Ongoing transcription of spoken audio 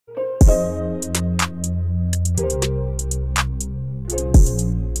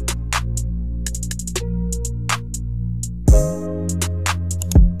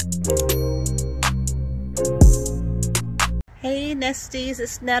Nesties.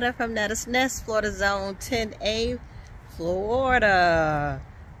 It's Netta from Netta's Nest, Florida Zone 10A, Florida.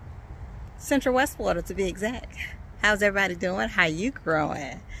 Central West Florida to be exact. How's everybody doing? How you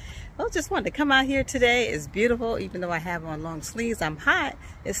growing? Well, just wanted to come out here today. It's beautiful, even though I have on long sleeves. I'm hot.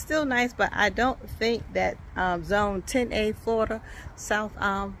 It's still nice, but I don't think that Zone 10A, Florida, South,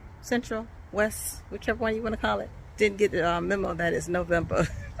 Central, West, whichever one you want to call it, didn't get the memo that it's November.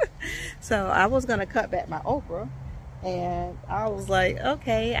 So I was going to cut back my okra. And I was like,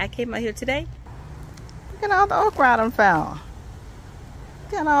 okay, I came out here today. Look at all the okra I done found.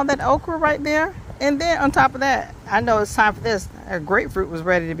 Got all that okra right there. And then on top of that, I know it's time for this. A grapefruit was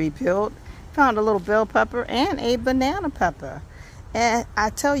ready to be peeled. Found a little bell pepper and a banana pepper. And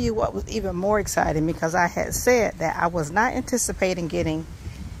I tell you what was even more exciting, because I had said that I was not anticipating getting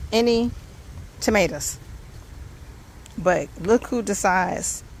any tomatoes. But look who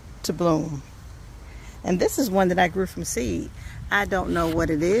decides to bloom. And this is one that I grew from seed. I don't know what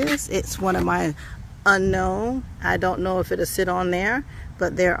it is. It's one of my unknown. I don't know if it'll sit on there,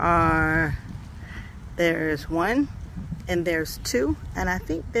 but there's one and there's two, and I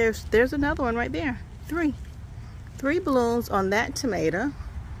think there's another one right there. Three blooms on that tomato.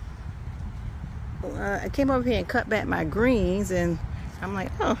 I came over here and cut back my greens, and I'm like,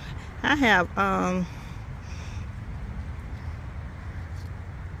 oh, I have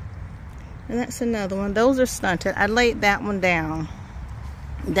and that's another one. Those are stunted. I laid that one down.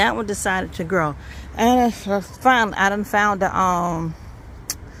 That one decided to grow. And I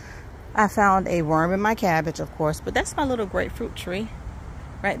found a worm in my cabbage, of course. But that's my little grapefruit tree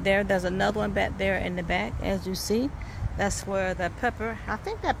right there. There's another one back there in the back, as you see. That's where the pepper, I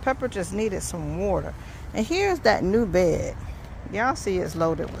think that pepper just needed some water. And here's that new bed. Y'all see it's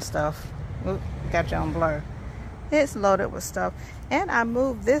loaded with stuff. Oop, got you on blur. It's loaded with stuff. And I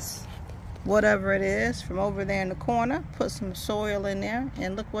moved this, whatever it is, from over there in the corner, put some soil in there,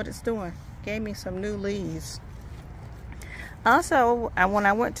 and look what it's doing. Gave me some new leaves. Also, when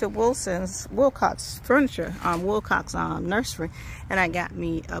I went to Wilcox Furniture, Wilcox Nursery, and I got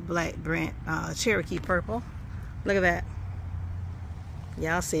me a black Brent Cherokee purple. Look at that.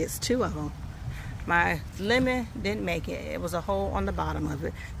 Y'all see it's two of them. My lemon didn't make it. It was a hole on the bottom of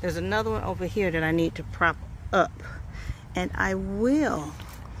it. There's another one over here that I need to prop up, and I will.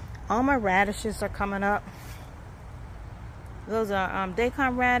 All my radishes are coming up. Those are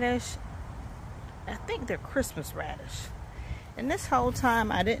Daikon radish. I think they're Christmas radish. And this whole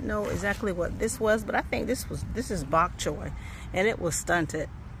time I didn't know exactly what this was, but I think this is bok choy, and it was stunted.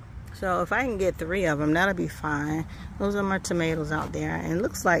 So if I can get 3 of them, that'll be fine. Those are my tomatoes out there, and it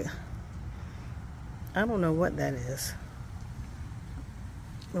looks like, I don't know what that is.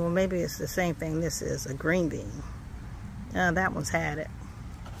 Well, maybe it's the same thing this is, a green bean. That one's had it.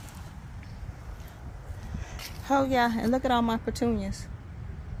 Oh yeah, and look at all my petunias.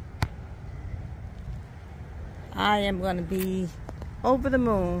 I am going to be over the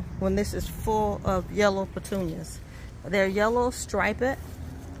moon when this is full of yellow petunias. They're yellow striped,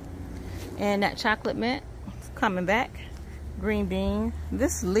 and that chocolate mint is coming back. Green bean.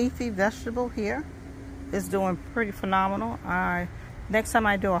 This leafy vegetable here is doing pretty phenomenal. Next time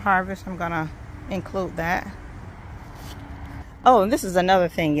I do a harvest, I'm going to include that. Oh, and this is another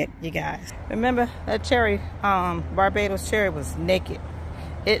thing, you guys. Remember that cherry, Barbados cherry was naked.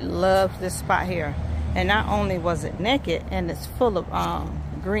 It loves this spot here. And not only was it naked, and it's full of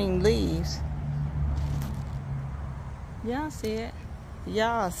green leaves. Y'all see it?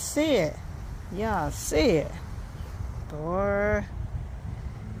 Y'all see it? Y'all see it? Boy.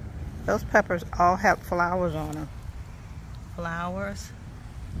 Those peppers all have flowers on them. Flowers,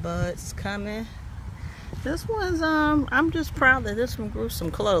 buds coming. This one's, I'm just proud that this one grew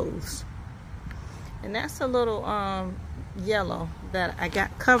some cloves. And that's a little yellow that I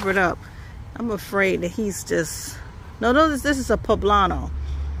got covered up. I'm afraid that he's just, no, this is a poblano.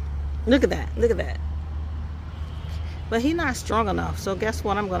 Look at that, look at that. But he's not strong enough, so guess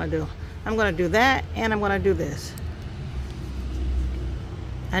what I'm gonna do? I'm gonna do that, and I'm gonna do this.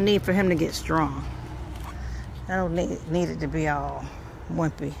 I need for him to get strong. I don't need it to be all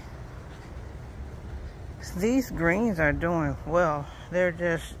wimpy. These greens are doing well. They're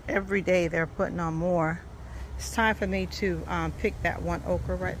just, every day they're putting on more. It's time for me to pick that one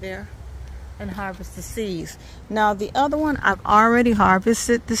okra right there and harvest the seeds. Now the other one, I've already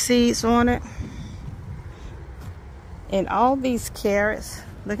harvested the seeds on it. And all these carrots,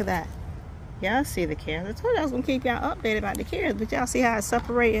 look at that. Y'all see the carrots. I told you I was gonna keep y'all updated about the carrots, but y'all see how it's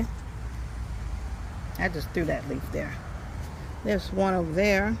separated? I just threw that leaf there. There's one over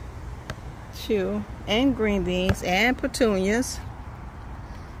there. 2, and green beans and petunias.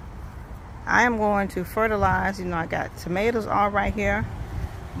 I am going to fertilize. You know, I got tomatoes all right here.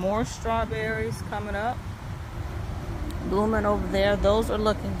 More strawberries coming up. Blooming over there. Those are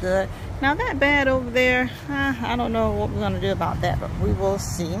looking good. Now that bed over there, I don't know what we're going to do about that, but we will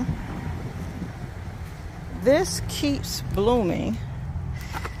see. This keeps blooming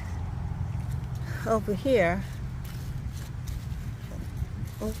over here.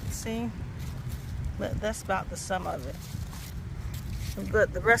 Oh, see? But that's about the sum of it.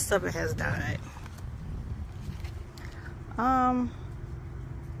 But the rest of it has died. I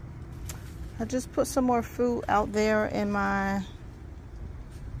just put some more food out there in my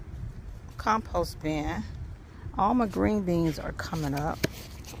compost bin. All my green beans are coming up.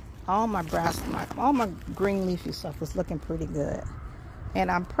 All my green leafy stuff is looking pretty good.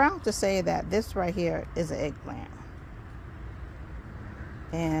 And I'm proud to say that this right here is an eggplant.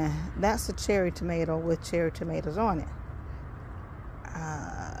 And that's a cherry tomato with cherry tomatoes on it.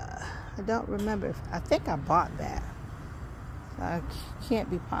 I don't remember I think I bought that. I can't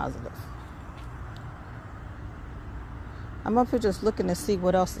be positive. I'm up here just looking to see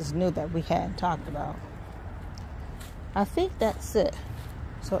what else is new that we hadn't talked about. I think that's it.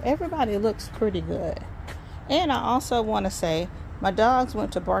 So everybody looks pretty good. And I also want to say my dogs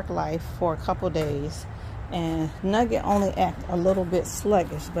went to Bark Life for a couple days, and Nugget only acted a little bit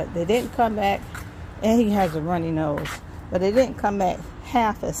sluggish, but they didn't come back, and he has a runny nose, but they didn't come back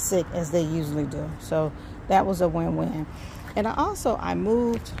half as sick as they usually do. So that was a win-win. And I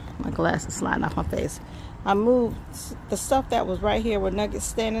moved, my glasses sliding off my face. I moved the stuff that was right here where Nugget's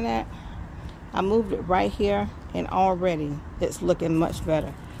standing at. I moved it right here, and already it's looking much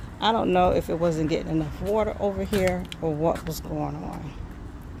better. I don't know if it wasn't getting enough water over here or what was going on.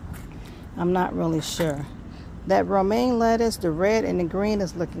 I'm not really sure. That romaine lettuce, the red and the green,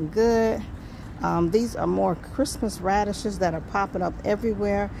 is looking good. These are more Christmas radishes that are popping up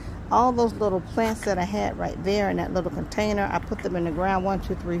everywhere. All those little plants that I had right there in that little container, I put them in the ground. 1,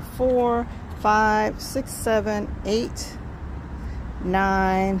 2, 3, 4, 5, 6, 7, 8,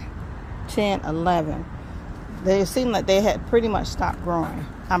 9, 10, 11. They seem like they had pretty much stopped growing.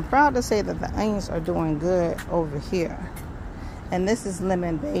 I'm proud to say that the onions are doing good over here. And this is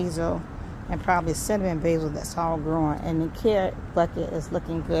lemon basil and probably cinnamon basil that's all growing. And the carrot bucket is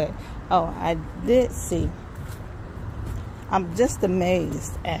looking good. Oh, I did see. I'm just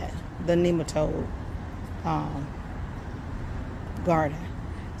amazed at the nematode garden.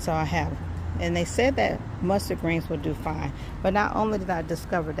 So I have, and they said that mustard greens will do fine. But not only did I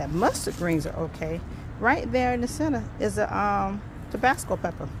discover that mustard greens are okay, right there in the center is a Tabasco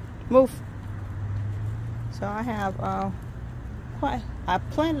pepper. Move. So I have I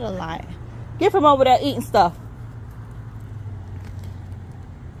planted a lot. Get from over there eating stuff.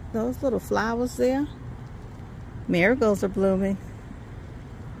 Those little flowers there. Marigolds are blooming.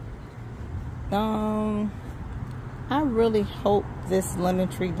 I really hope this lemon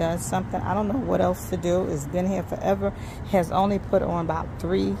tree does something. I don't know what else to do. It's been here forever. Has only put on about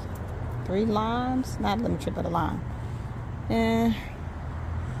three limes. Not a lemon tree, but a lime. And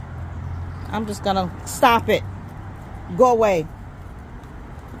I'm just gonna stop it. Go away.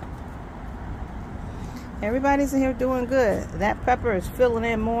 Everybody's in here doing good. That pepper is filling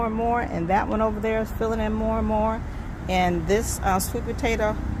in more and more, and that one over there is filling in more and more. And this sweet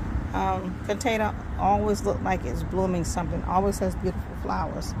potato container always look like it's blooming something. Always has beautiful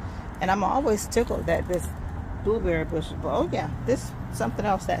flowers. And I'm always tickled that this blueberry bush. Oh yeah, this something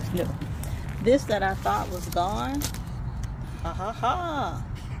else that's new. This that I thought was gone. I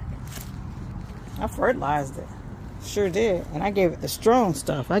fertilized it. Sure did. And I gave it the strong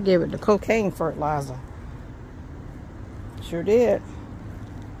stuff. I gave it the cocaine fertilizer. Sure did.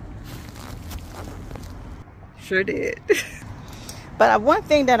 Sure did. But one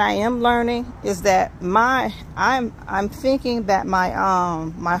thing that I am learning is that I'm thinking that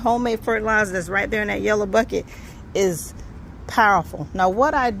my homemade fertilizer that's right there in that yellow bucket is powerful. Now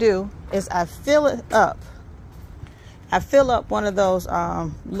what I do is I fill it up. I fill up one of those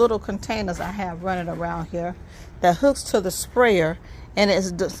little containers I have running around here that hooks to the sprayer, and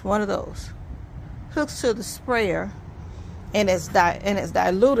it's just one of those hooks to the sprayer, and it's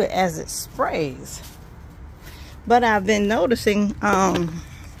diluted as it sprays. But I've been noticing I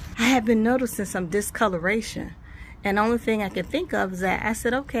have been noticing some discoloration, and the only thing I can think of is that I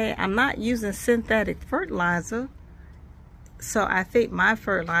said, okay, I'm not using synthetic fertilizer. So I think my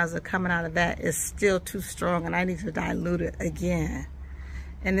fertilizer coming out of that is still too strong, and I need to dilute it again.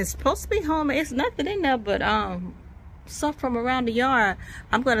 And it's supposed to be homemade. It's nothing in there but stuff from around the yard.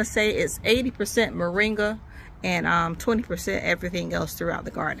 I'm gonna say it's 80% moringa and 20% everything else throughout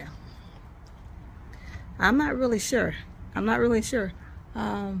the garden. I'm not really sure. I'm not really sure.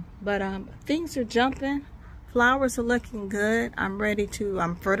 Things are jumping. Flowers are looking good.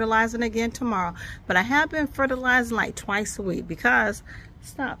 I'm fertilizing again tomorrow. But I have been fertilizing like twice a week because,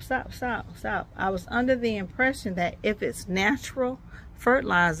 stop. I was under the impression that if it's natural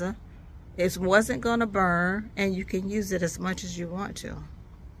fertilizer, it wasn't going to burn and you can use it as much as you want to.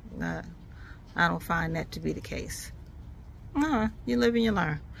 I don't find that to be the case. You live and you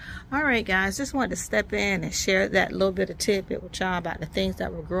learn. All right, guys, just wanted to step in and share that little bit of tidbit with y'all about the things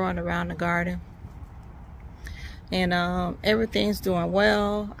that were growing around the garden. And everything's doing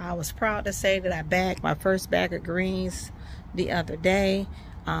well. I was proud to say that I bagged my first bag of greens the other day.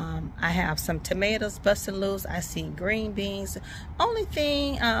 I have some tomatoes busting loose. I see green beans. Only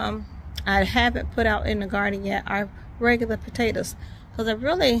thing I haven't put out in the garden yet are regular potatoes, because I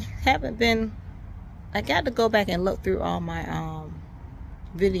really haven't been. I got to go back and look through all my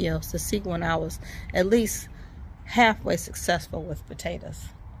videos to see when I was at least halfway successful with potatoes.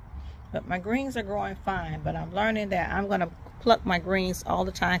 But my greens are growing fine, but I'm learning that I'm going to pluck my greens all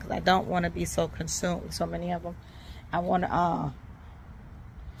the time because I don't want to be so consumed with so many of them. I want to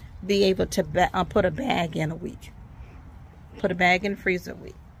be able to put a bag in a week. Put a bag in the freezer a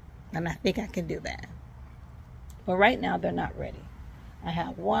week. And I think I can do that. But right now, they're not ready. I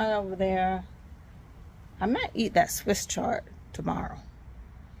have one over there. I might eat that Swiss chard tomorrow.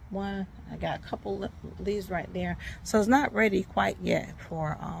 I got a couple of these right there. So it's not ready quite yet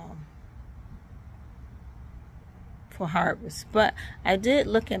for harvest. But I did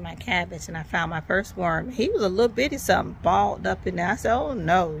look at my cabbage and I found my first worm. He was a little bitty something balled up in there. I said, oh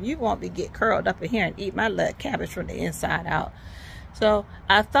no, you want me to get curled up in here and eat my little cabbage from the inside out. So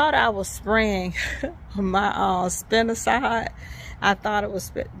I thought I was spraying my spinoside. I thought it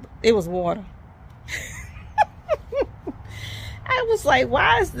was water. I was like,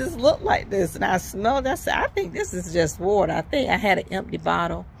 why does this look like this? And I smelled that. I said, I think this is just water. I think I had an empty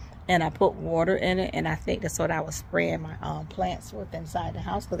bottle and I put water in it, and I think that's what I was spraying my plants with inside the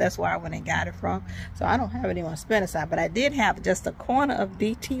house, because that's where I went and got it from. So I don't have any on spinoside, but I did have just a corner of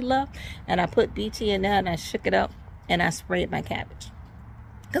BT left, and I put BT in there and I shook it up and I sprayed my cabbage,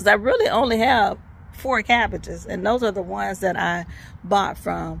 because I really only have 4 cabbages, and those are the ones that I bought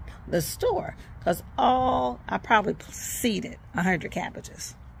from the store, because I probably seeded 100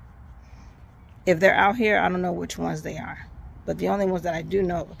 cabbages. If they're out here, I don't know which ones they are, but the only ones that I do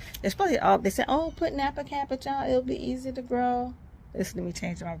know, it's probably all. They say, oh, put Napa cabbage out, it'll be easy to grow. Listen to me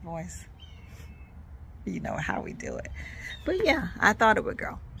change my voice. You know how we do it. But yeah, I thought it would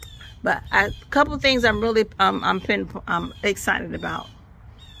grow. But a couple of things I'm really I'm excited about.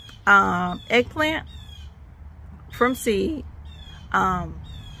 Eggplant from seed.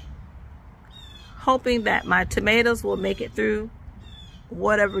 Hoping that my tomatoes will make it through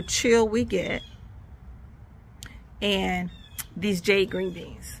whatever chill we get. And these jade green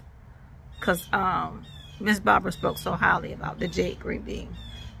beans, because Miss Barbara spoke so highly about the jade green bean,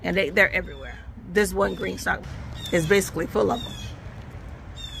 and they're everywhere. This one green stalk is basically full of them,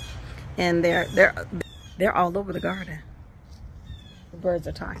 and they're all over the garden. The birds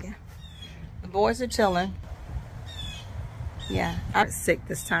are talking. The boys are chilling. Yeah, I was sick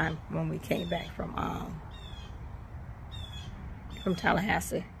this time when we came back from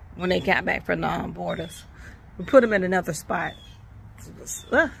Tallahassee. When they got back from the borders, we put them in another spot. It was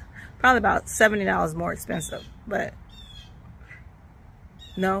probably about $70 more expensive, but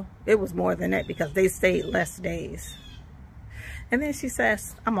no, it was more than that because they stayed less days. And then she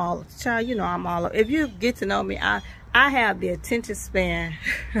says, child, you know I'm all, if you get to know me, I have the attention span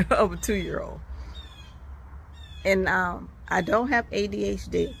of a 2-year-old. And I don't have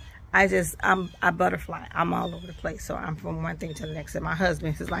ADHD. I butterfly. I'm all over the place. So I'm from one thing to the next. And my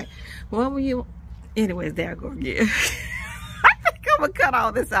husband is like, what were you? Anyways, there I go again. I think I'm gonna cut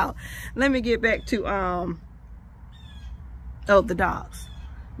all this out. Let me get back to the dogs.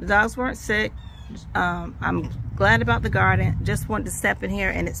 The dogs weren't sick. I'm glad about the garden. Just wanted to step in here,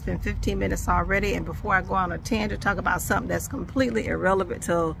 and it's been 15 minutes already. And before I go on a tangent, talk about something that's completely irrelevant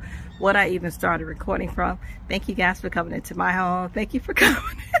to what I even started recording from. Thank you guys for coming into my home. Thank you for coming.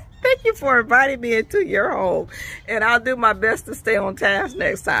 Thank you for inviting me into your home. And I'll do my best to stay on task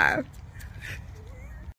next time.